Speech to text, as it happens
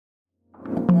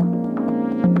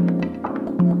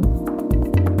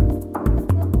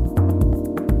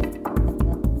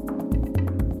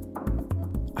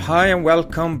Hi and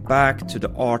welcome back to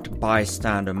the Art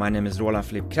Bystander. My name is Roland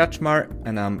Philipp Kretschmar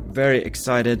and I'm very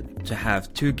excited to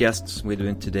have two guests with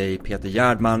me today, Peter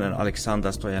Gerdman and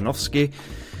Aleksandar Stojanovski,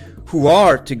 who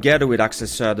are, together with Axel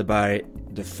Söderberg,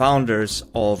 the founders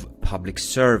of Public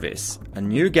Service, a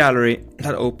new gallery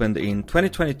that opened in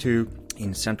 2022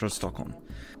 in central Stockholm.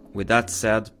 With that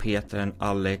said, Peter and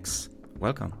Alex,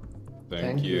 welcome.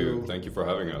 Thank you. Thank you for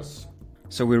having us.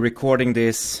 So we're recording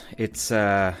this. It's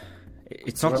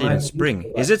not even spring.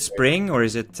 Is it spring or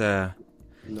is it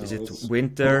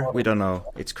winter? We don't know.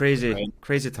 It's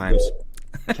crazy times.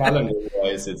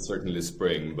 Calendar-wise, it's certainly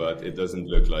spring, but it doesn't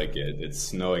look like it. It's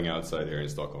snowing outside here in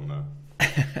Stockholm now.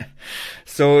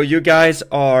 So you guys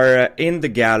are in the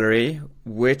gallery,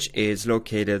 which is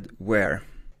located where?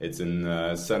 It's in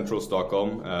central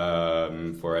Stockholm.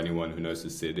 For anyone who knows the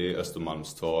city,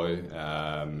 Östermalmstorg.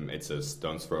 It's a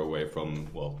stone's throw away from,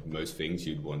 well, most things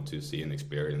you'd want to see and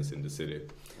experience in the city.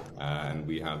 And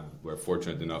we're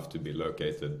fortunate enough to be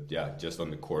located, just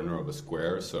on the corner of a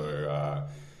square. So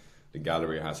the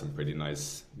gallery has some pretty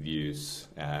nice views.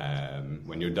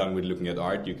 When you're done with looking at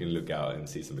art, you can look out and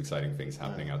see some exciting things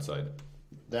happening outside.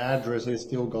 The address is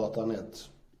still got on it.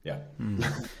 Yeah.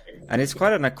 And it's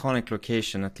quite an iconic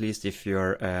location, at least if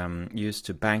you're used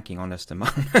to banking on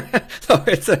Östermalm. So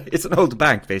it's an old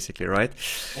bank, basically, right?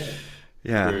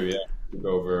 Yeah. True, yeah. We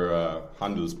go over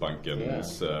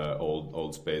Handelsbanken's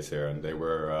old space here, and they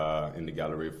were in the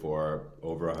gallery for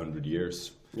over 100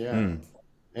 years. Yeah. And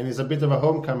it's a bit of a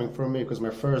homecoming for me because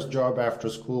my first job after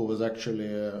school was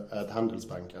actually at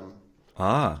Handelsbanken.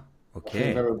 Ah, okay.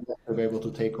 I'm very glad to be able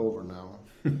to take over now.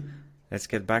 Let's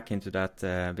get back into that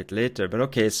a bit later. But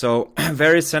okay, so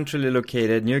very centrally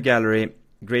located, new gallery,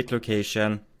 great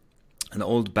location, an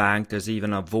old bank. There's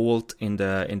even a vault in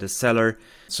the cellar.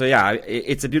 So yeah,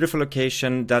 it's a beautiful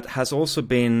location that has also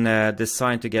been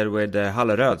designed together with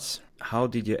Halleröds. How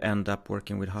did you end up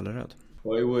working with Halleröd?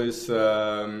 Well, it was,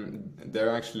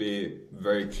 they're actually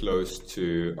very close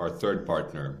to our third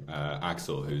partner,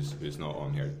 Axel, who's not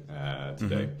on here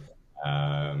today.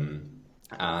 Mm-hmm.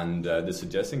 And the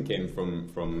suggestion came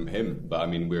from him. But I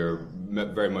mean, we're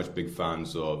very much big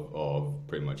fans of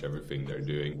pretty much everything they're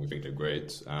doing. We think they're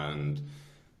great. And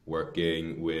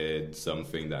working with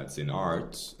something that's in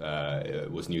art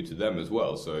was new to them as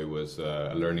well. So it was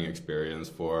a learning experience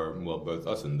for, well, both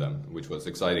us and them, which was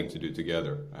exciting to do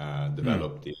together,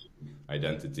 develop the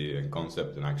identity and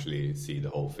concept and actually see the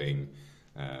whole thing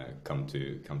come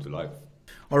to life.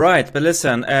 All right, but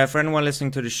listen, for anyone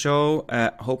listening to the show,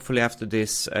 hopefully after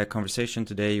this conversation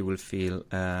today, you will feel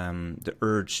the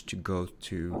urge to go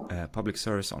to Public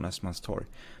Service on Östermalmstorg.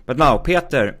 But now,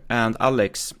 Peter and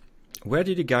Alex, where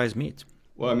did you guys meet?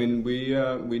 Well, I mean,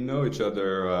 we know each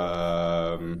other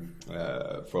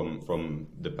from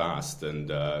the past, and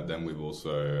then we've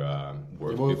also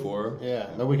worked before. Yeah,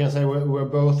 no, we can say we're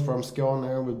both from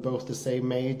Skåne. We're both the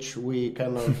same age. We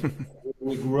kind of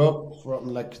we grew up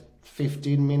from like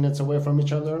 15 minutes away from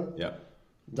each other. Yeah.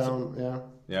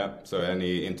 Yeah. So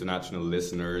any international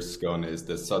listeners, Skåne is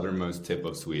the southernmost tip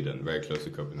of Sweden, very close to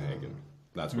Copenhagen.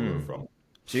 That's where we're from.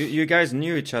 So you guys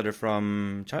knew each other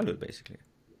from childhood, basically?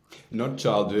 Not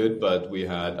childhood, but we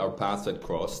had our paths had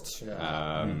crossed.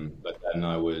 Yeah. But then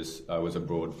I was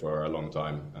abroad for a long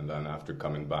time, and then after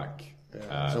coming back.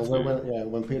 Yeah. So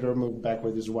when Peter moved back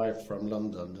with his wife from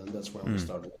London, and that's when we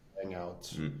started hanging out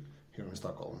here in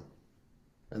Stockholm.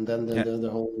 And then the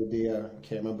whole idea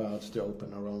came about to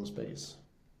open our own space.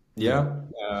 Yeah,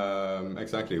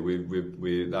 exactly.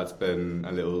 We that's been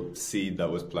a little seed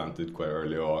that was planted quite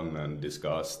early on and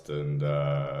discussed and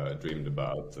dreamed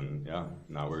about, and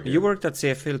now we're here. You worked at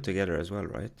CFL together as well,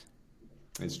 right?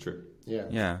 It's true. Yeah.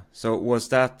 Yeah. So was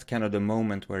that kind of the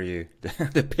moment where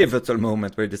the pivotal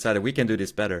moment where you decided we can do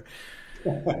this better?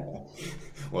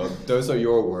 Well, those are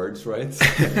your words, right?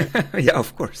 Yeah,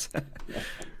 of course.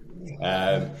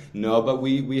 No, but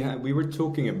we were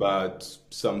talking about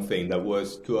something that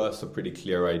was to us a pretty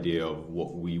clear idea of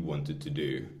what we wanted to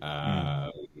do,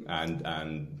 and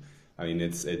I mean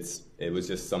it was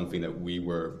just something that we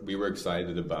were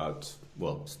excited about.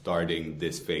 Well, starting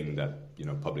this thing that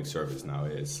Public Service now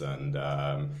is, and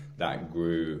that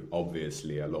grew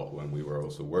obviously a lot when we were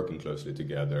also working closely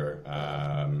together.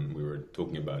 We were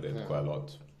talking about it quite a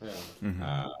lot.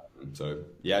 Yeah. So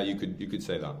you could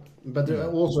say that. But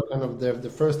also kind of the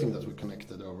first thing that we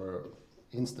connected over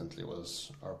instantly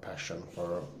was our passion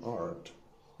for art,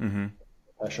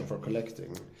 passion for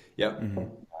collecting. Yeah.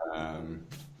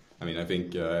 I mean, I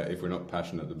think if we're not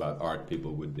passionate about art,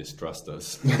 people would distrust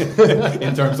us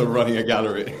in terms of running a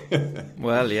gallery.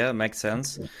 Well, yeah, makes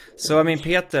sense. So, I mean,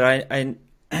 Peter,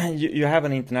 you have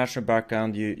an international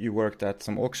background. You worked at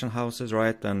some auction houses,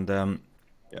 right? And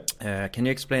can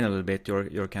you explain a little bit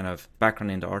your kind of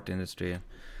background in the art industry?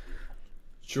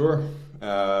 Sure.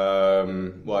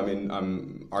 Well, I mean,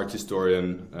 I'm art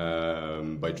historian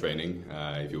by training,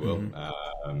 if you will,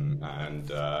 and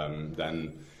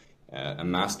then a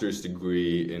master's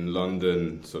degree in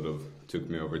London sort of took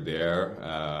me over there,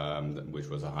 which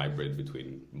was a hybrid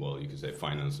between, well, you could say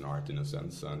finance and art in a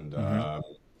sense,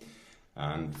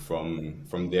 and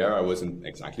from there I wasn't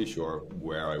exactly sure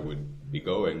where I would be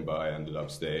going, but I ended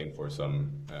up staying for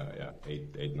some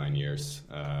 8-9 years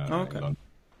in London.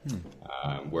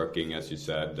 Working, as you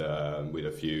said, with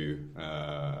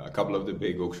a couple of the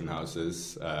big auction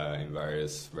houses in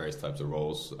various types of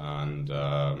roles, and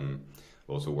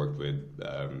also worked with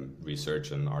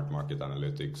research and art market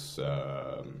analytics.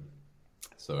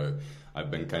 So I've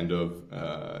been kind of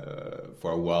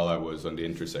for a while I was on the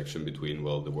intersection between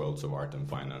the worlds of art and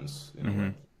finance in a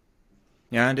way.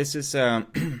 Yeah, and this is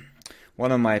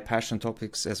one of my passion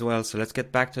topics as well. So let's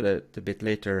get back to that a bit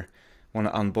later. Want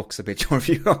to unbox a bit your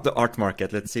view of the art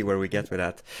market. Let's see where we get with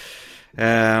that.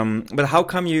 But how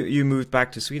come you moved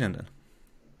back to Sweden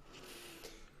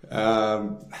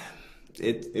then?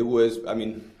 It was, I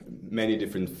mean, many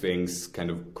different things kind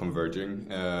of converging,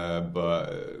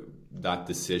 but that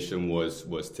decision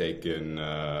was taken.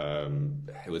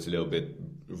 It was a little bit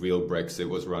real. Brexit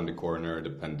was around the corner,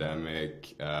 the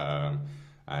pandemic,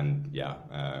 and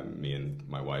me and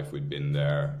my wife, we'd been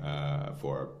there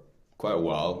for quite a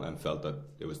while and felt that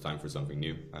it was time for something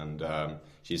new. And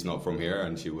she's not from here,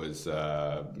 and she was.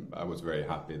 I was very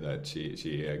happy that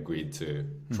she agreed to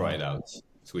try it out.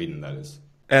 Sweden, that is.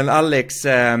 And Alex,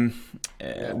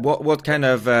 what kind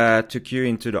of took you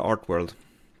into the art world?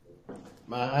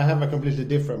 I have a completely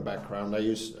different background.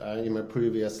 In my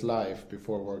previous life,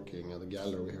 before working at the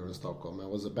gallery here in Stockholm, I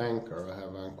was a banker. I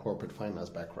have a corporate finance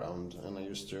background, and I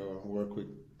used to work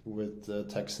with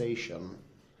taxation.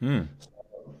 So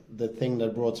the thing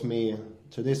that brought me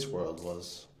to this world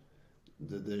was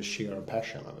the sheer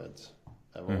passion of it.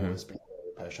 I've always been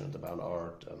very passionate about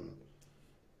art, and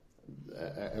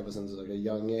ever since like a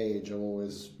young age, I've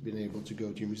always been able to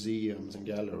go to museums and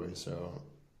galleries. So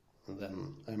and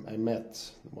then I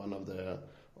met one of the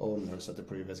owners at the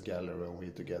previous gallery, and we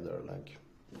together like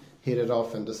hit it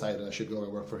off and decided I should go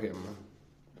and work for him.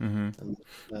 And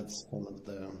that's kind of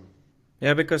the...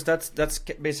 Yeah, because that's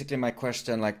basically my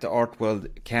question. Like the art world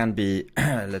can be,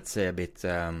 let's say, a bit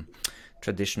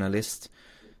traditionalist.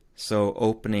 So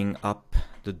opening up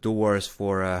the doors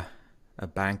for a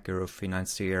banker or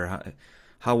financier,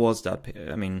 how was that?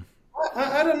 I mean,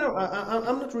 I don't know.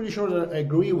 I'm not really sure that I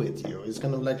agree with you. It's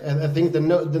kind of like I think the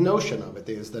notion of it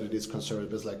is that it is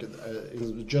conservative. It's like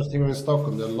just here in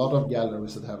Stockholm, there are a lot of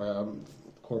galleries that have a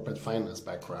corporate finance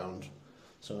background.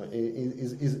 So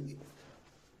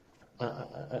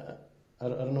I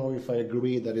don't know if I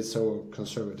agree that it's so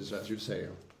conservative as you say.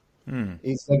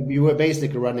 It's like we were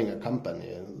basically running a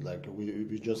company, and like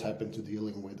we just happened to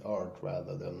dealing with art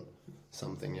rather than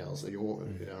something else.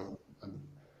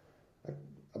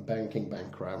 A banking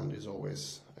background is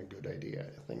always a good idea,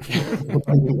 I think.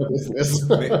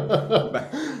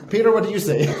 Peter, what do you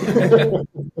say?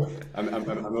 I'm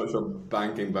not sure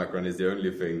banking background is the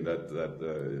only thing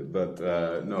but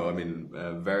no, I mean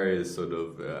various sort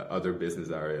of other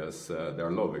business areas. There are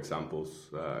a lot of examples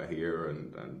here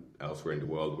and elsewhere in the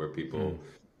world where people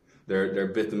they're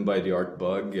bitten by the art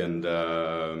bug, and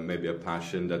maybe a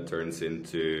passion that turns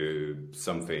into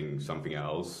something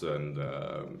else, and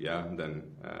then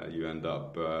you end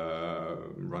up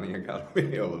running a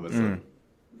gallery all of a sudden.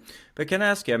 But can I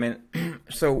ask you, I mean,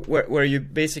 so where you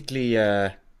basically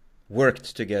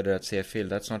worked together at CFIL,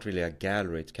 that's not really a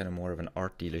gallery, it's kind of more of an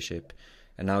art dealership,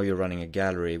 and now you're running a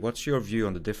gallery. What's your view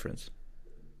on the difference?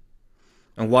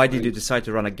 And why did you decide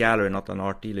to run a gallery, not an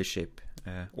art dealership?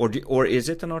 Or is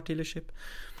it an art dealership?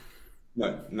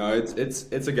 No,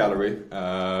 it's a gallery.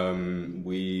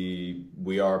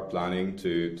 We are planning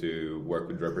to work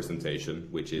with representation,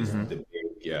 which is the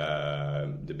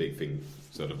big thing,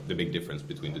 sort of the big difference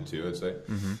between the two, I'd say.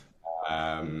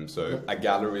 So a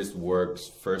gallerist works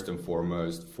first and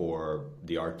foremost for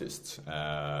the artist,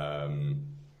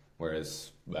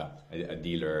 whereas a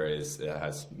dealer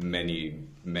has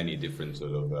many different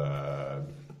sort of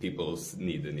people's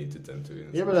need to tend to.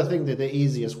 Yeah, but I think that the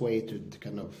easiest way to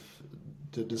kind of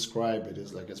to describe it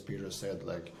is like as Peter said,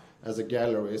 like as a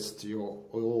gallerist, you're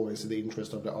always the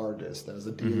interest of the artist. As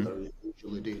a dealer, you're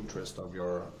usually the interest of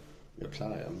your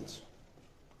client,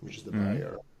 which is the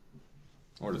buyer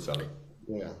or the seller.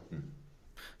 Yeah.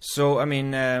 So, I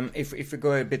mean, if we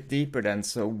go a bit deeper then,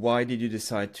 so why did you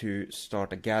decide to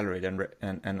start a gallery then,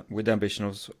 and with the ambition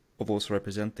of also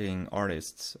representing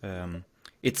artists?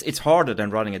 It's harder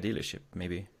than running a dealership,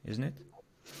 maybe, isn't it?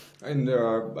 And there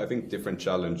are, I think, different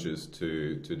challenges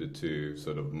to the two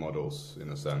sort of models in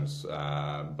a sense.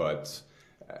 But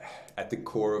at the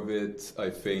core of it, I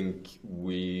think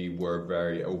we are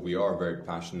very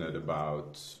passionate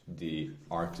about the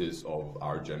artists of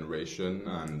our generation.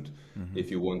 And if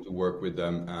you want to work with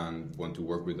them and want to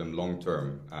work with them long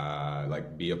term,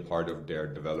 like be a part of their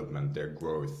development, their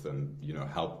growth, and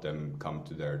help them come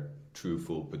to their true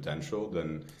full potential,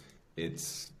 then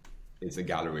it's a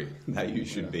gallery that you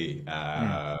should be,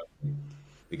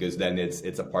 because then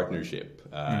it's a partnership.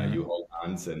 You hold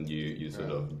hands and you sort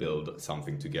of build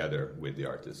something together with the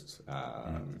artists.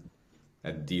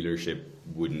 A dealership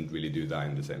wouldn't really do that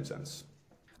in the same sense.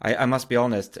 I must be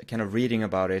honest, kind of reading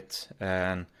about it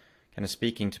and kind of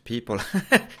speaking to people.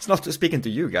 It's not speaking to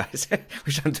you guys,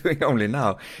 which I'm doing only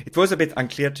now. It was a bit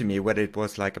unclear to me whether it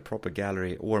was like a proper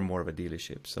gallery or more of a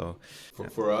dealership. So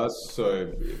for us,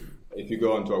 so if you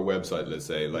go onto our website, let's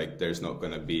say, like, there's not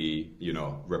going to be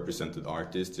represented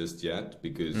artists just yet,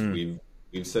 because we've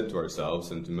said to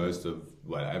ourselves and to most of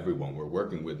everyone we're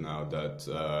working with now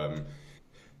that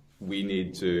we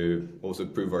need to also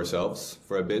prove ourselves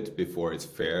for a bit before it's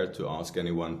fair to ask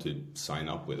anyone to sign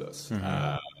up with us.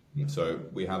 So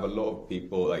we have a lot of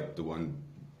people, like the ones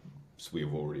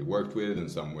we've already worked with, and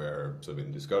some we're sort of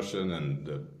in discussion, and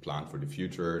the plan for the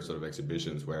future sort of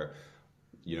exhibitions where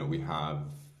we have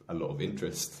a lot of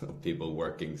interest of people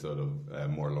working sort of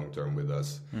more long term with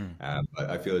us. But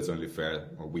I feel it's only fair,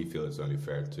 or we feel it's only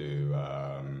fair to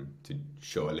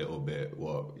show a little bit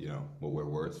what we're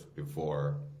worth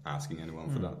before asking anyone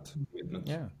for that commitment.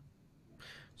 Yeah.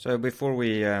 So before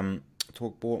we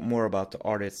talk more about the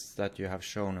artists that you have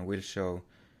shown and will show,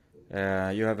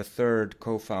 you have a third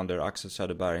co-founder,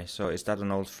 Aleksandar. So is that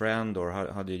an old friend, or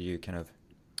how did you kind of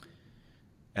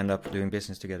end up doing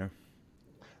business together?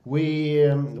 How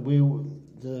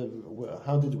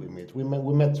did we meet?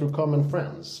 We met through common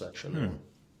friends, actually,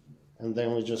 and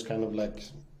then we just kind of like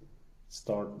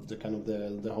start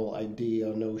the whole idea,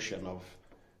 notion of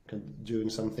doing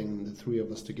something, the three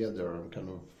of us together, and kind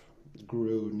of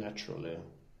grew naturally.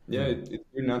 Yeah, it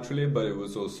grew naturally, but it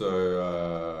was also,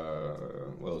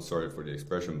 sorry for the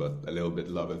expression, but a little bit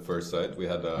love at first sight. We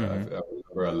had a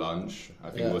lunch. I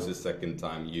think it was the second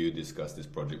time you discussed this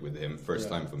project with him, first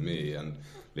time for me. And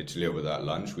literally over that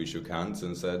lunch, we shook hands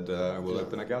and said, we'll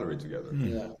open a gallery together.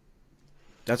 Yeah.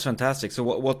 That's fantastic. So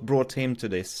what brought him to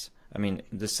this? I mean,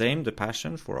 the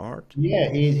passion for art? Yeah,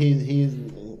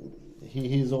 he's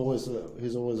always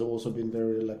also been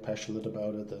very passionate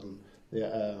about it, and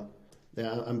the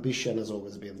ambition has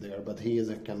always been there, but he is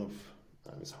a kind of,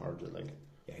 it's hard to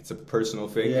Yeah, it's a personal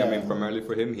thing. Yeah. I mean, primarily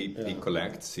for him, he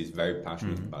collects. He's very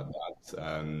passionate about that,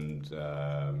 and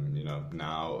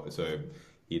now, so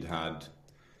he'd had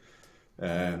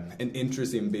an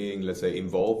interest in being, let's say,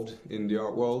 involved in the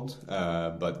art world,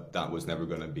 but that was never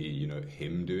going to be,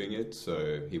 him doing it.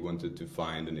 So he wanted to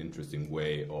find an interesting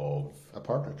way of a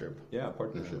partnership. Yeah, a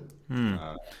partnership.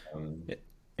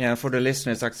 Yeah, for the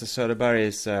listeners, Aleksandar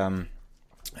is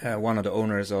one of the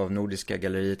owners of Nordiska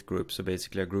Galleriet Group, so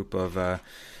basically a group of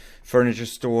furniture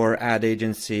store, ad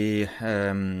agency,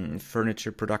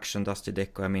 furniture production, Dusty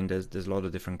Deco. I mean, there's a lot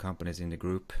of different companies in the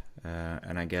group,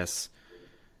 and I guess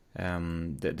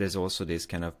there's also this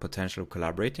kind of potential of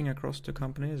collaborating across the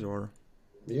companies, or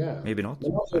maybe not.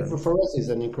 But also for us, it's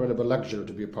an incredible luxury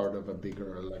to be part of a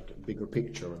bigger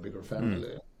picture, a bigger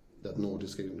family that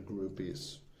Nordiska Group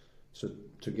is. So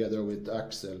together with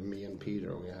Axel, me and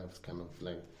Peter, we have kind of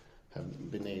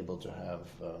have been able to have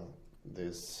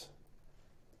this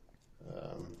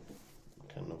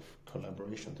kind of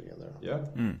collaboration together. Yeah,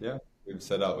 we've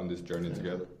set out on this journey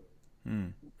together.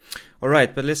 All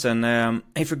right, but listen,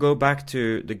 if we go back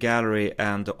to the gallery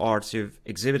and the arts, you've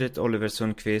exhibited Oliver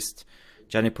Sundqvist,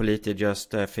 Gianni Politi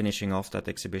just finishing off that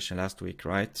exhibition last week,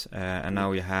 right? And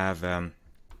now you have Sally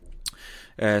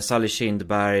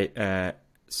Kindberg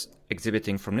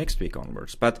exhibiting from next week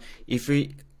onwards. But if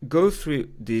we go through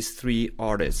these three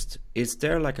artists, is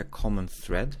there like a common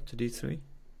thread to these three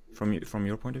from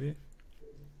your point of view?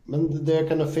 And they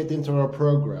kind of fit into our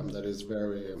program that is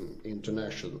very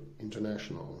international.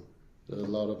 There's a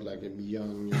lot of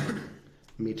young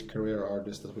mid-career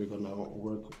artists that we're gonna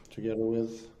work together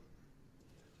with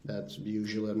that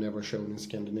usually have never shown in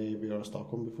Scandinavia or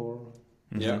Stockholm before.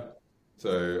 Yeah.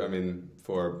 So I mean,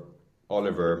 for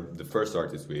Oliver, the first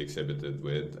artist we exhibited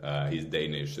with, he's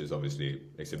Danish. He's obviously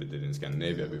exhibited in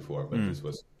Scandinavia before, but this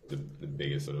was the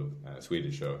biggest sort of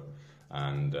Swedish show.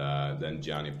 And then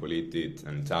Gianni Politi,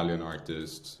 an Italian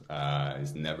artist,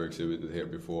 is never exhibited here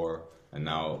before. And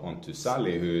now on to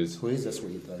Sally, who's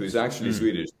actually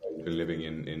Swedish, been living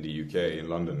in the UK, in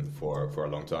London for a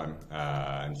long time,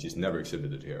 and she's never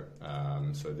exhibited here.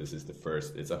 So this is the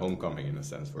first. It's a homecoming in a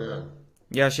sense for her.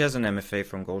 Yeah, she has an MFA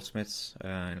from Goldsmiths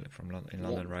in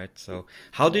London, right? So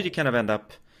how did you kind of end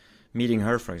up meeting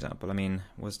her, for example? I mean,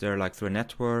 was there like through a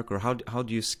network, or how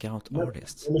do you scout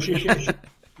artists?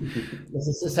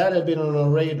 Sally had been on our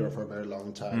radar for a very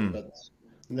long time, but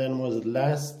then was it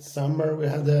last summer we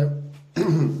had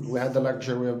the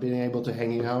luxury of being able to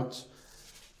hanging out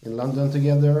in London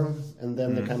together, and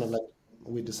then the kind of like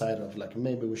we decided of like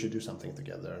maybe we should do something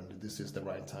together, and this is the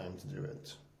right time to do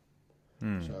it.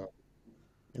 So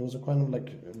it was a kind of like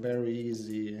very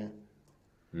easy.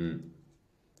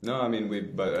 No, I mean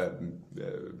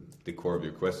the core of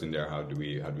your question there: how do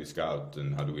we scout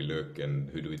and how do we look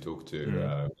and who do we talk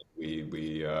to?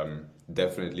 We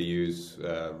definitely use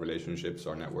relationships,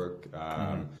 our network,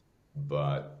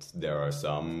 but there are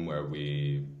some where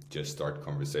we just start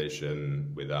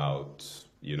conversation without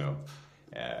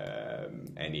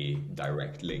any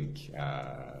direct link.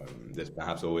 There's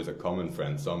perhaps always a common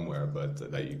friend somewhere,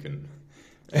 but that you can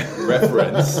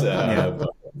reference.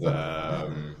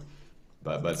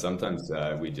 But sometimes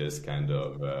we just kind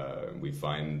of we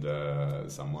find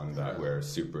someone that we're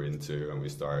super into and we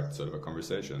start sort of a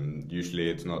conversation. Usually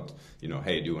it's not,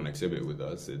 hey, do you want to exhibit with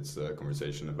us? It's a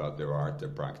conversation about their art, their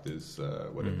practice,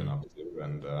 what they've been up to,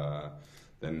 and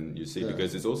then you see,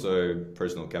 because it's also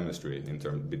personal chemistry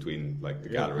between like the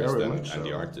gallerist and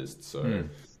the artist. So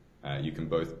you can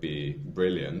both be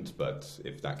brilliant, but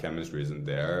if that chemistry isn't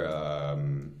there,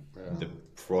 the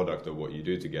product of what you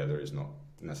do together is not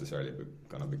necessarily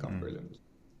going to become brilliant.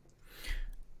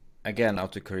 Again,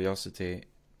 out of curiosity,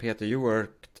 Peter, you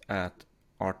worked at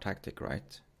Art Tactic,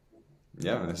 right?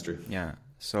 Yeah, that's true. Yeah.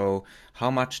 So how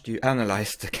much do you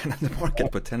analyze the kind of the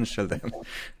market potential then?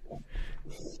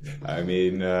 I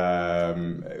mean,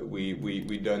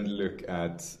 we don't look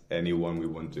at anyone we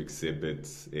want to exhibit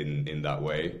in that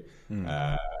way.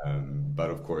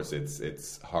 But of course,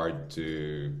 it's hard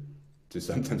to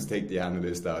sometimes take the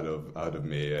analyst out of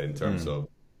me in terms of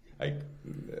like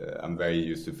I'm very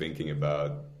used to thinking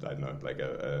about, I don't know, like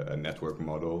a network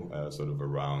model sort of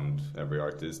around every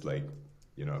artist, like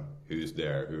who's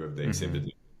there, who have they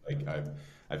exhibited. Like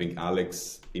I think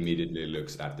Alex immediately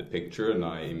looks at the picture and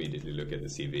I immediately look at the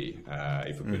CV,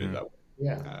 if we put it that way.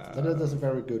 Yeah, that's a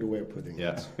very good way of putting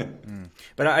it.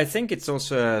 But I think it's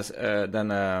also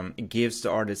it gives the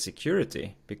artist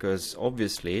security, because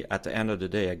obviously at the end of the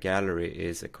day a gallery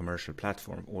is a commercial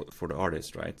platform for the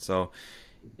artist, right? So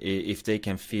if they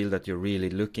can feel that you're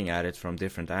really looking at it from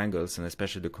different angles, and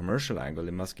especially the commercial angle,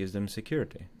 it must give them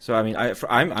security. So I mean,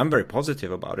 I'm very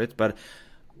positive about it, but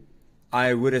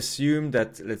I would assume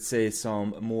that, let's say,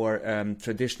 some more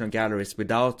traditional galleries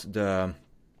without the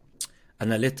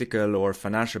analytical or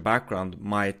financial background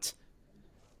might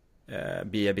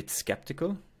be a bit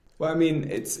skeptical. Well, I mean,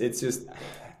 it's just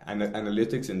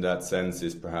analytics in that sense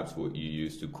is perhaps what you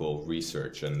used to call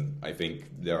research, and I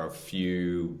think there are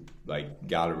few like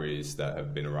galleries that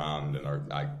have been around and are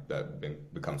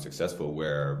become successful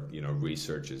where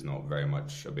research is not very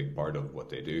much a big part of what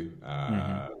they do.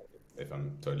 If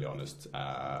I'm totally honest,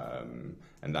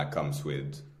 and that comes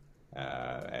with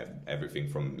everything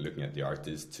from looking at the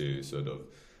artist to sort of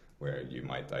where you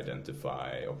might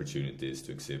identify opportunities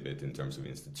to exhibit in terms of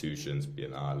institutions,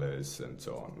 biennales, and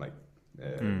so on. Like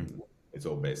it's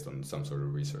all based on some sort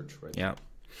of research, right? Yeah.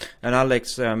 And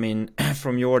Alex, I mean,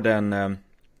 from your then,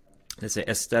 let's say,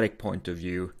 aesthetic point of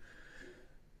view,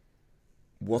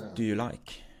 what do you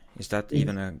like? Is that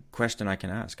even a question I can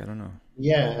ask? I don't know.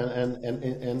 Yeah,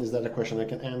 and is that a question I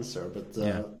can answer? But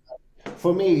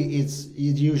for me, it's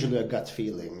usually a gut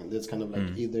feeling. It's kind of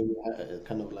like either you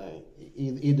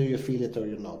feel it or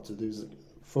you're not.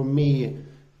 For me,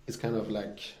 it's kind of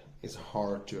like it's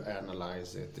hard to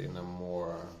analyze it in a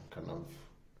more kind of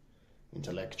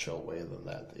intellectual way than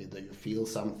that. Either you feel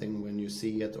something when you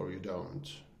see it or you don't,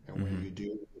 and when you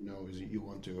do, you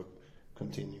want to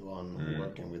continue on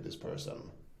working with this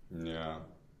person. Yeah,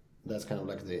 that's kind of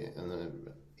like the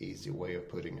easy way of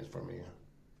putting it for me.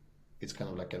 It's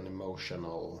kind of like an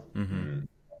emotional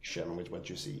action with what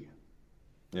you see.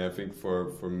 Yeah, I think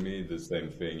for me the same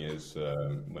thing is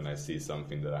when I see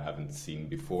something that I haven't seen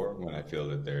before, when I feel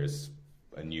that there's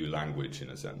a new language in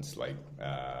a sense, like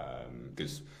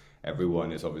because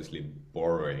everyone is obviously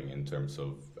borrowing in terms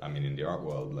of, I mean, in the art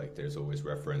world, like there's always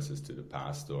references to the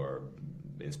past or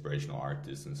inspirational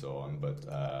artists and so on, but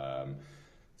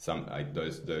some like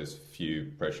those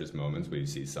few precious moments where you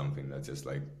see something that's just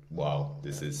like, wow,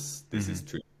 this is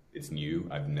true. It's new.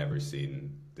 I've never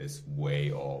seen this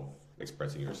way of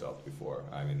expressing yourself before.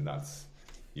 I mean, that's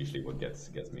usually what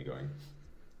gets me going.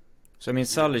 So I mean,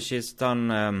 Sally, she's done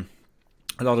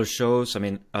a lot of shows. I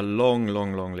mean, a long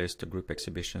list of group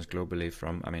exhibitions globally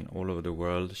from, I mean, all over the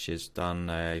world. She's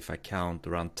done, if I count,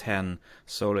 around 10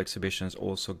 solo exhibitions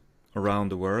also around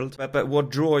the world. But what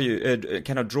draws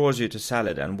you to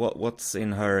Sally then? What's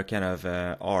in her kind of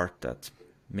art that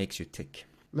makes you tick?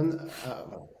 I mean,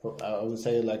 I would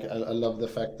say like I love the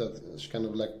fact that she kind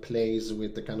of like plays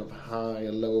with the kind of high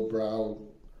and lowbrow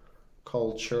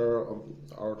culture of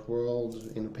the art world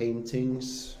in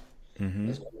paintings.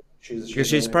 Mm-hmm.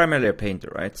 She's primarily a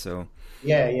painter, right? So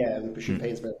yeah, and she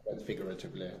paints very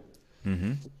figuratively.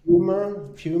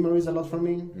 Mm-hmm. Humor is a lot for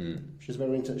me. She's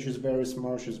very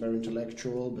smart. She's very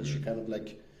intellectual, but she kind of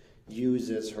like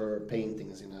uses her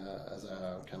paintings as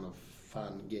a kind of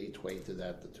fun gateway to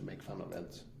that, to make fun of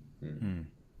it.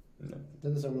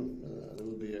 That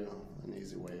would be an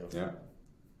easy way of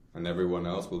and everyone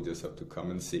else will just have to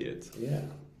come and see it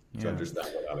to understand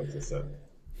what Alex has said.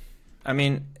 I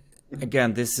mean,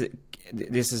 again, this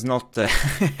is not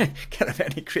kind of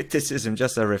any criticism,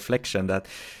 just a reflection that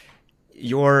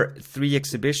your 3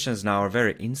 exhibitions now are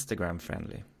very Instagram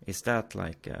friendly. Is that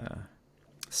like a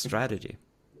strategy?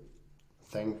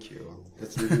 Thank you.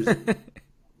 It's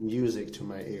music to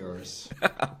my ears.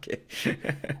 Okay.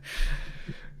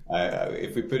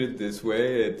 If we put it this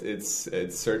way, it's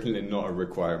certainly not a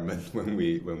requirement when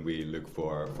we look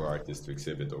for artists to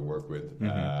exhibit or work with.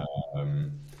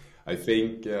 I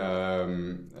think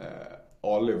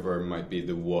Oliver might be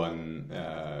the one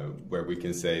where we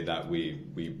can say that we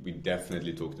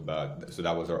definitely talked about. So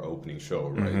that was our opening show,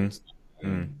 right?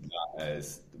 And that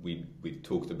is, we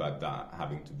talked about that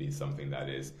having to be something that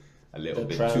is a little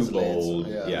bit too bold.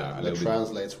 That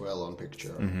translates well on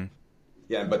picture.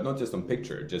 Yeah, but not just on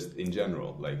picture, just in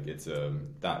general. Like it's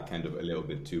that kind of a little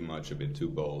bit too much, a bit too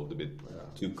bold, a bit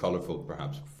too colorful,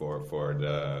 perhaps for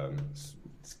the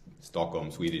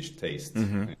Stockholm Swedish taste.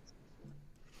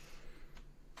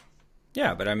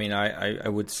 Yeah, but I mean, I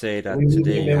would say that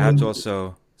today you have to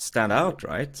also stand out,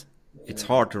 right? It's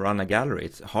hard to run a gallery.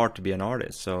 It's hard to be an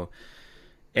artist. So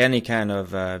any kind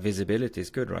of visibility is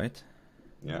good, right?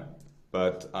 Yeah.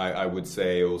 But I would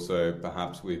say also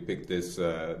perhaps we picked this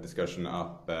discussion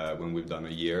up when we've done a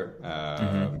year.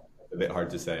 A bit hard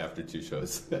to say after 2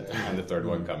 shows and the third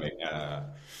one coming,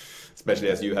 especially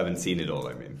as you haven't seen it all,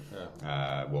 I mean,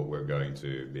 what we're going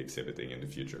to be exhibiting in the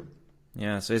future.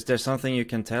 Yeah, so is there something you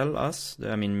can tell us,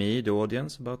 I mean me, the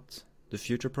audience, about the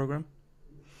future program?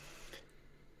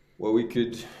 Well, we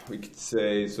could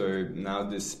say, so now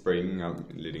this spring,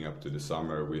 leading up to the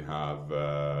summer, we have,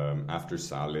 after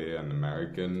Sally, an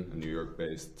American, New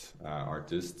York-based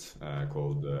artist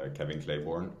called Kevin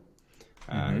Claiborne.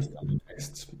 Who's coming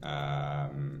next.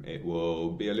 It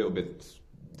will be a little bit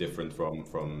different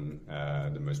from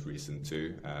the most recent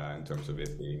 2 in terms of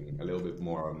it being a little bit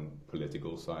more on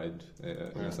political side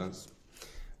in a sense.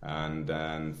 And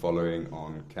then following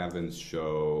on Kevin's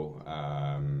show,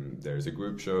 there's a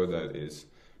group show that is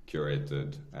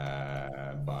curated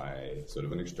by sort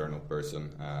of an external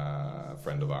person, a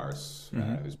friend of ours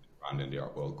who's been around in the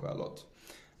art world quite a lot.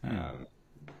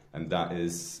 And that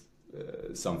is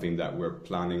something that we're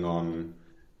planning on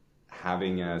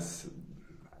having as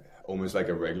almost like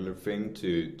a regular thing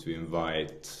to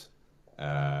invite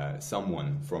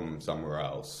someone from somewhere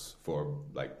else for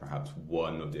like perhaps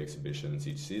one of the exhibitions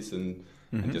each season,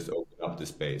 and just open up the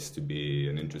space to be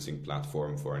an interesting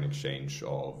platform for an exchange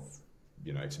of,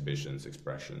 you know, exhibitions,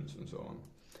 expressions, and so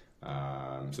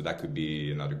on. So that could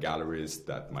be another gallerist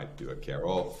that might do a care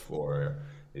off, or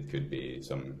it could be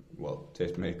some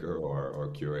tastemaker or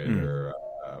curator.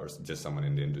 Or just someone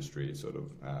in the industry, sort of.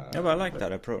 Yeah, well, I like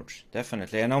that approach,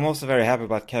 definitely. And I'm also very happy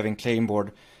about Kevin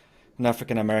Claiborne, an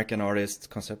African-American artist,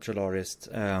 conceptual artist.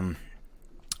 I'm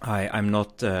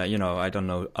not, I don't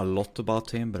know a lot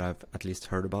about him, but I've at least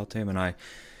heard about him. And I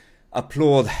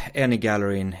applaud any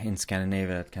gallery in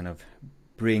Scandinavia that kind of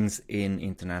brings in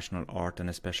international art, and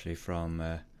especially from,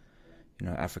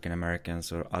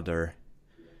 African-Americans or other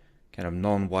kind of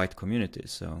non-white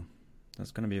communities. So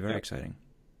that's going to be very exciting.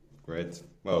 Great.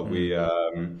 Well, we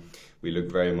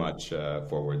look very much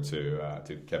forward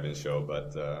to Kevin's show,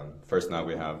 but first now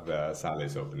we have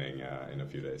Sally's opening in a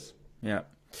few days. Yeah,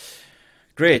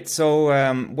 great. So,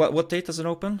 what date does it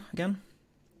open again?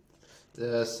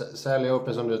 Sally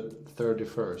opens on the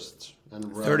 31st. And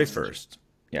 31st.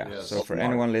 Yeah. Yes. So for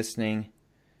anyone listening,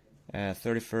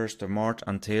 31st of March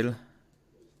until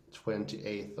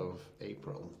 28th of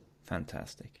April.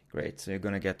 Fantastic. Great. So you're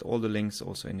going to get all the links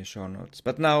also in the show notes.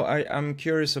 But now I'm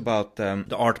curious about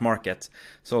the art market.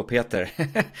 So Peter,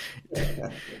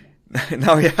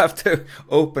 now you have to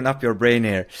open up your brain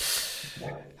here.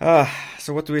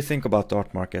 So what do we think about the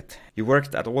art market? You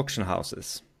worked at auction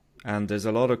houses, and there's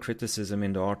a lot of criticism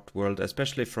in the art world,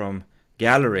 especially from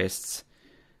gallerists,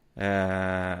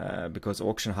 because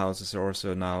auction houses are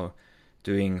also now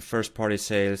doing first party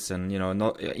sales and,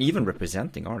 not even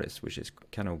representing artists, which is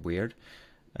kind of weird.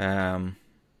 But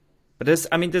there's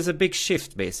a big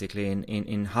shift basically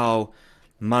in how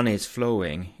money is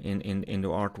flowing in the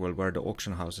art world, where the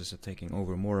auction houses are taking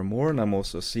over more and more. And I'm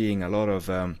also seeing a lot of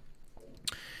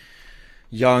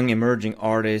young emerging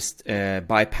artists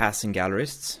bypassing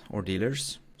gallerists or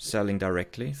dealers, selling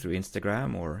directly through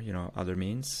Instagram or, other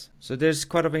means. So there's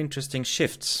quite of interesting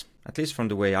shifts, at least from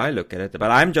the way I look at it.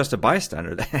 But I'm just a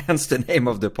bystander, hence the name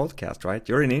of the podcast, right?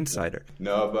 You're an insider.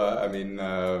 No, but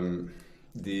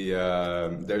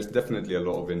there's definitely a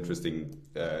lot of interesting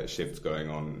shifts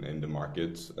going on in the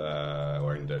market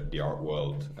or in the art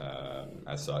world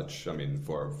as such.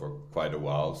 For quite a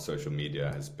while, social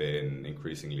media has been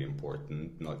increasingly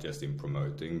important, not just in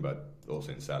promoting, but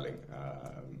also in selling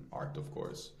art, of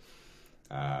course.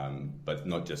 But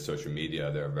not just social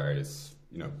media, there are various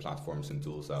platforms and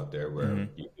tools out there where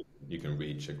you can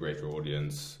reach a greater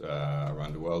audience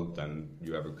around the world than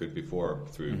you ever could before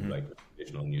through like a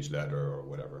traditional newsletter or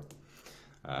whatever.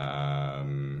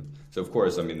 So of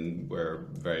course, we're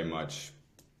very much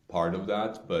part of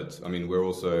that, but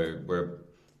we're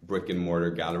brick and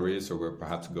mortar galleries, or we're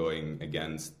perhaps going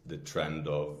against the trend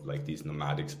of like these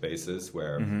nomadic spaces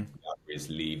where galleries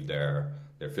leave their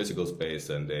physical space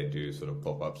and they do sort of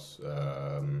pop-ups.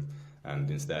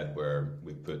 And instead, where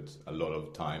we put a lot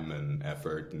of time and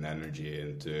effort and energy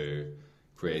into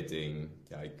creating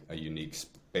like a unique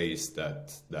space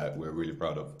that we're really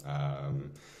proud of.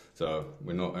 So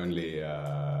we're not only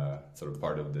sort of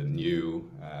part of the new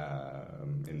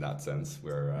in that sense.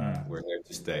 We're here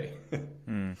to stay.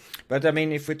 But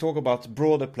if we talk about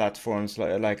broader platforms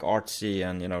like Artsy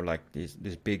and like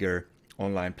these bigger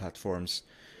online platforms.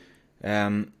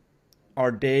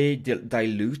 Are they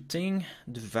diluting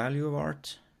the value of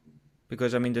art?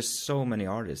 Because there's so many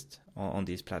artists on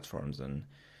these platforms, and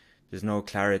there's no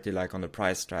clarity like on the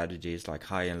price strategies, like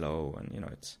high and low, and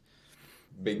it's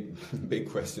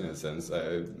big question in a sense.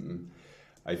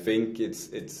 I think it's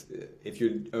if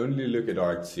you only look at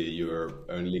Artsy, you're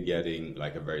only getting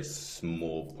like a very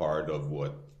small part of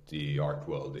what the art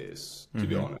world is, to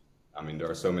be honest.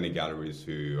 There are so many galleries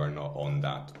who are not on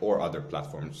that, or other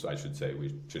platforms, I should say.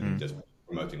 We shouldn't just be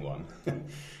promoting one.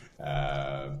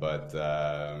 But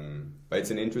it's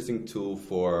an interesting tool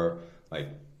for like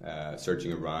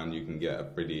searching around. You can get a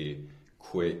pretty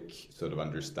quick sort of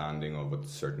understanding of what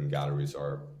certain galleries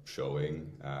are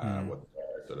showing, what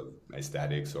their sort of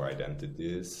aesthetics or identity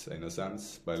is, in a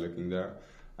sense, by looking there.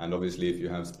 And obviously, if you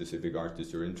have specific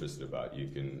artists you're interested about, you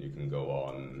can go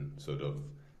on sort of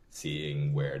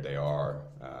seeing where they are,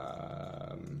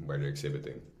 where they're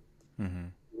exhibiting.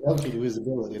 Relative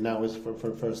visibility now is for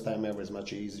the first time ever is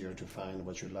much easier to find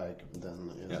what you like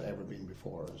than it's ever been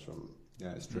before. So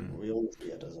it's true. We always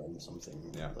see it as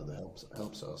something that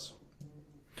helps us.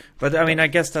 But I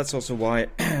guess that's also why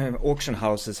auction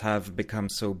houses have become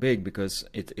so big, because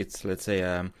it's let's say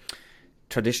a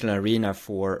traditional arena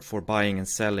for buying and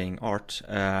selling art,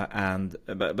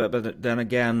 but then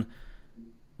again,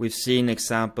 we've seen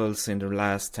examples in the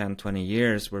last 10-20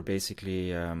 years where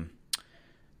basically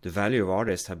the value of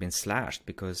artists have been slashed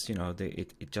because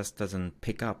it just doesn't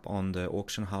pick up on the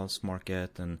auction house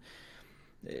market, and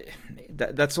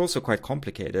that's also quite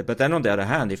complicated. But then on the other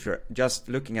hand, if you're just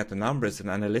looking at the numbers and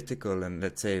analytical and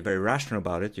let's say very rational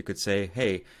about it, you could say,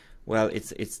 hey, well,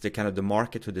 it's the kind of the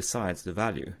market who decides the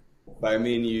value. But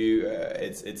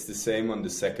it's the same on the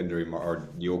secondary or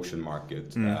the auction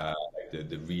market.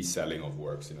 The reselling of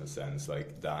works, in a sense,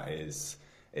 like that is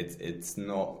it's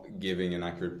not giving an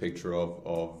accurate picture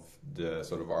of the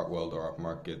sort of art world or art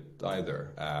market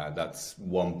either. That's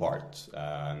one part,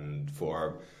 and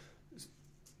for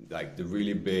like the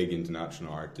really big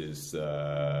international artists,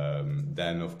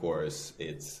 then of course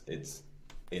it's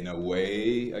in a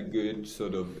way a good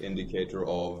sort of indicator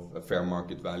of a fair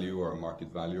market value or a market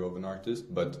value of an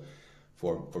artist. But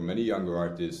for many younger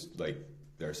artists, like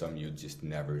there are some you just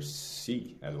never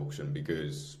see at auction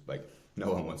because like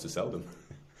no one wants to sell them.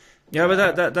 Yeah,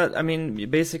 but that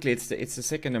basically it's the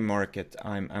secondary market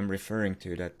I'm referring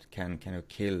to that can kind of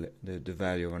kill the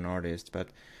value of an artist, but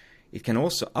it can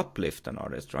also uplift an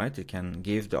artist, right? It can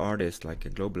give the artist like a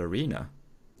global arena.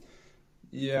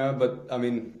 Yeah, but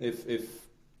if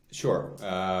Sure.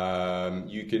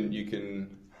 You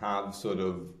can have sort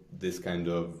of this kind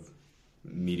of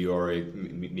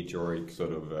meteoric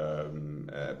sort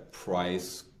of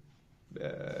price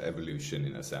evolution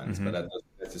in a sense, but that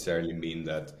doesn't necessarily mean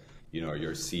that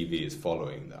your CV is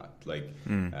following that. Like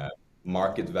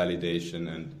market validation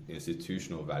and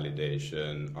institutional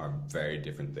validation are very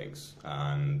different things,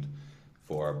 and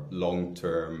for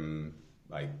long-term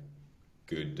like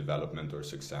good development or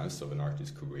success of an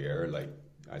artist's career, like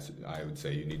I would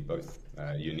say you need both.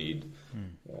 You need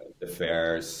the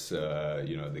fairs,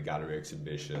 the gallery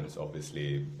exhibitions,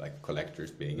 obviously like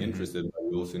collectors being interested, but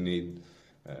you also need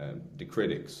the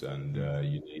critics, and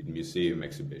you need museum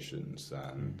exhibitions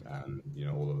and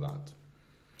all of that.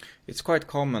 It's quite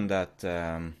common that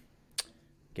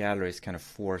galleries kind of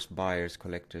force buyers,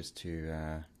 collectors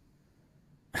to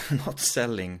not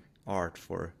selling art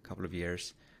for a couple of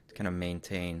years to kind of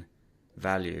maintain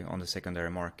value on the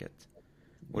secondary market.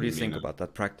 What do you think about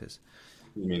that practice?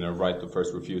 You mean a right of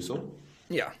first refusal?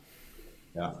 Yeah.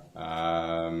 Yeah.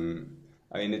 I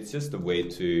mean, it's just a way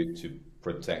to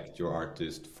protect your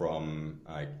artist from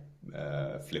like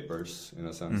flippers in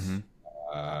a sense.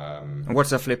 And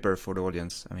what's a flipper for the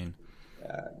audience? I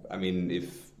mean,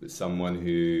 if someone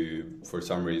who for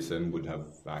some reason would have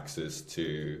access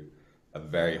to a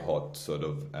very hot sort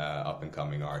of up and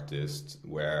coming artist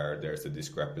where there's a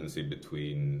discrepancy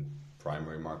between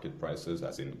primary market prices,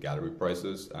 as in gallery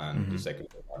prices, and the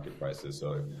secondary market prices.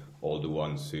 So all the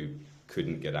ones who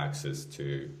couldn't get access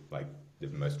to like the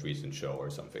most recent show or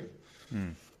something.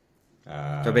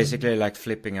 So basically, like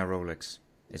flipping a Rolex,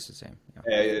 it's the same.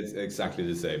 Yeah. It's exactly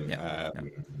the same. Yeah.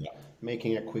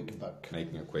 Making a quick buck.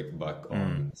 Making a quick buck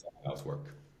on someone else's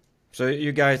work. So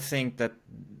you guys think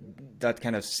that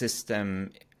kind of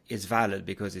system is valid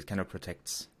because it kind of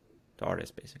protects the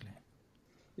artist, basically?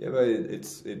 Yeah, but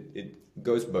it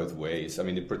goes both ways. I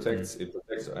mean, it protects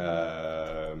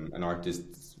an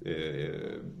artist,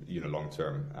 long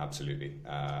term, absolutely.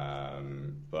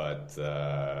 But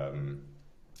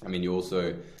I mean, you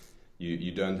also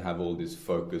you don't have all this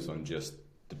focus on just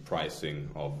the pricing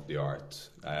of the art,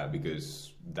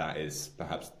 because that is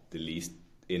perhaps the least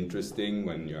interesting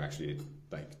when you actually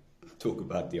like talk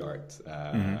about the art.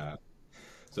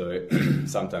 So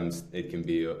sometimes it can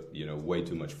be, way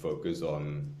too much focus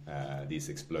on these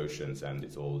explosions, and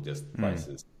it's all just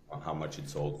prices, on how much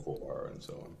it's sold for, and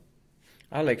so on.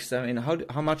 Alex, I mean,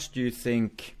 how much do you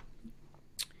think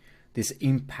this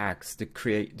impacts the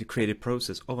creative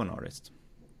process of an artist?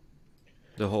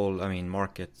 The whole,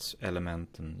 market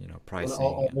element and pricing.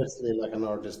 Well, obviously, like an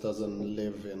artist doesn't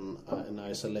live in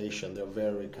isolation. They're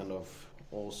very kind of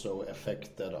also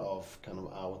affected of kind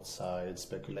of outside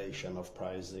speculation of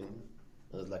pricing,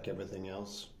 like everything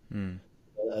else.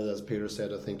 As Peter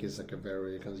said, I think it's like a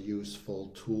very kind of useful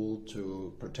tool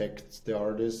to protect the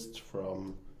artist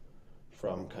from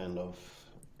kind of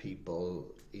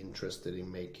people interested in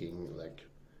making like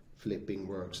flipping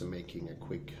works and making a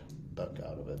quick buck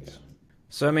out of it. Yeah.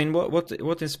 So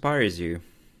what inspires you?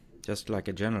 Just like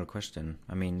a general question.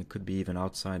 It could be even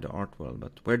outside the art world,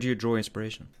 but where do you draw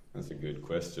inspiration? That's a good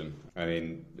question.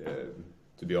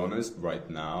 To be honest, right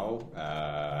now,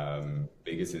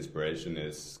 biggest inspiration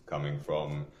is coming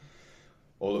from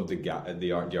all of the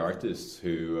artists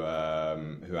who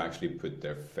actually put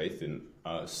their faith in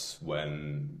us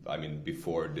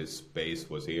before this space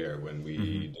was here, when we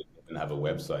didn't even have a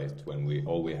website, when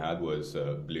all we had was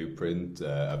a blueprint,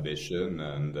 a vision,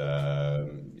 and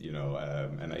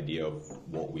an idea of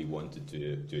what we wanted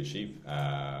to achieve.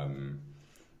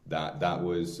 That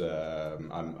was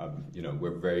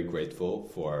we're very grateful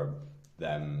for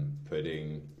them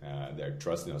putting their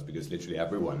trust in us, because literally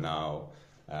everyone now,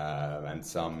 and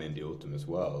some in the autumn as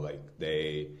well, like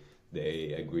they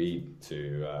agreed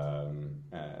to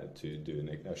do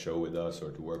a show with us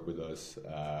or to work with us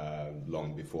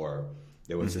long before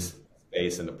there was a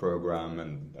space and a program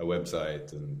and a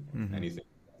website and anything.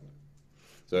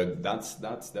 So that's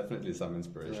definitely some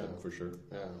inspiration, for sure.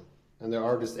 Yeah. And the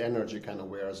artist energy kind of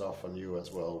wears off on you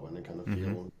as well, when you kind of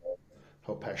feel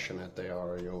how passionate they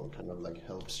are. Kind of like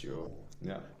helps you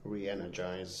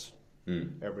re-energize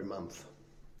every month.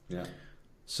 Yeah.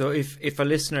 So if a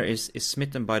listener is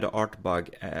smitten by the art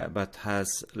bug, but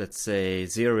has, let's say,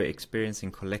 zero experience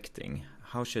in collecting,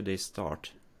 how should they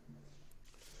start?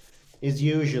 It's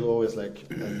usually always like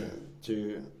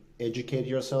to educate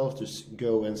yourself, to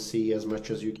go and see as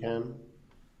much as you can.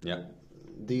 Yeah.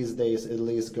 These days, at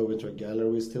least go into a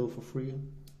gallery still for free.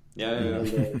 Yeah.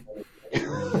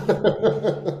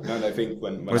 And I think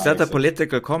when was that a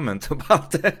political comment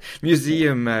about the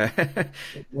museum?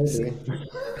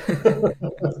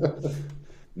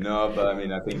 No, but I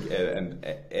mean, I think and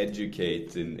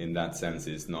educate in that sense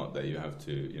is not that you have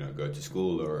to, go to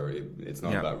school, or it's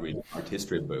not about reading art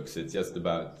history books. It's just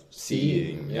about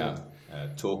seeing,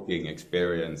 talking,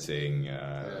 experiencing,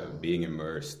 being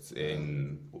immersed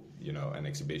in, an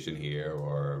exhibition here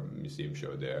or museum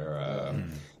show there.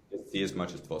 See as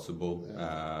much as possible,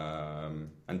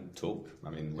 and talk. I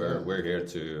mean, we're here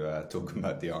to talk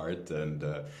about the art, and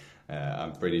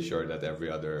I'm pretty sure that every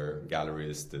other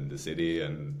gallerist in the city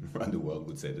and around the world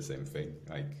would say the same thing.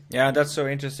 Yeah, that's so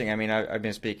interesting. I mean, I've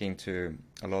been speaking to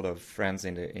a lot of friends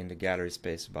in the gallery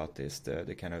space about this,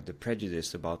 the kind of the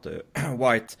prejudice about the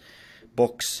white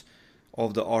box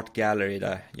of the art gallery,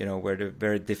 that where the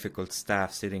very difficult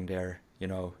staff sitting there,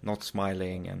 not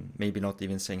smiling and maybe not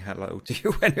even saying hello to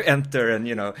you when you enter, and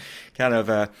kind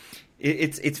of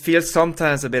it feels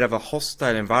sometimes a bit of a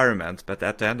hostile environment. But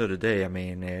at the end of the day, I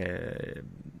mean,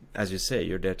 as you say,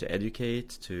 you're there to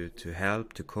educate, to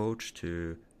help, to coach,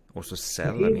 to also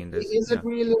sell. I mean, is it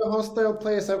really a hostile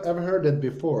place? I've heard it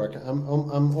before.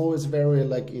 I'm always very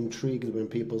intrigued when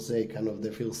people say kind of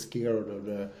they feel scared,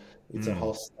 or it's a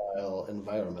hostile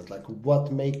environment. Like,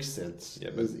 what makes it?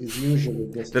 Yeah, is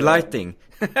usually just the lighting.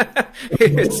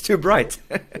 It's too bright.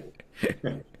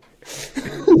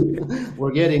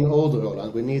 We're getting older,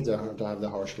 Roland. We need to have the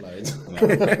harsh lights.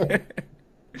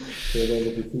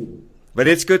 But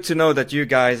it's good to know that you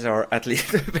guys are at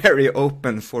least very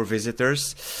open for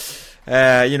visitors.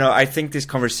 I think this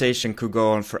conversation could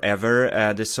go on forever.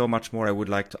 There's so much more I would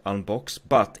like to unbox,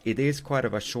 but it is quite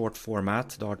of a short format,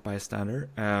 the Art Bystander.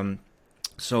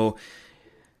 So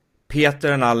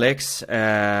Peter and Alex,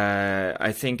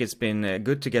 I think it's been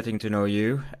good to getting to know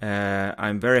you.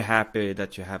 I'm very happy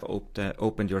that you have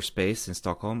opened your space in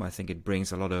Stockholm. I think it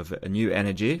brings a lot of new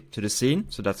energy to the scene,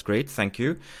 so that's great. Thank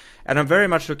you. And I'm very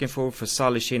much looking forward for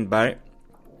Sally Kindberg,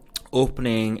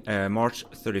 opening March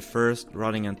 31st,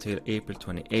 running until April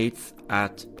 28th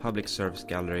at Public Service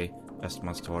Gallery,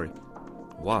 Östermalmstorg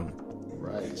 1.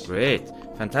 Right. Great.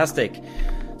 Fantastic.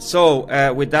 So,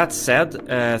 with that said,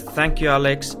 thank you,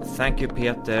 Alex. Thank you,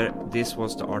 Peter. This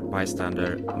was the Art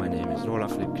Bystander. My name is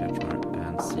Roland Philipp Kretschmar,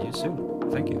 and see you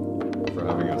soon. Thank you for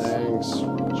having us. Thanks.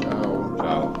 Ciao.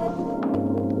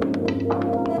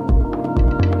 Ciao.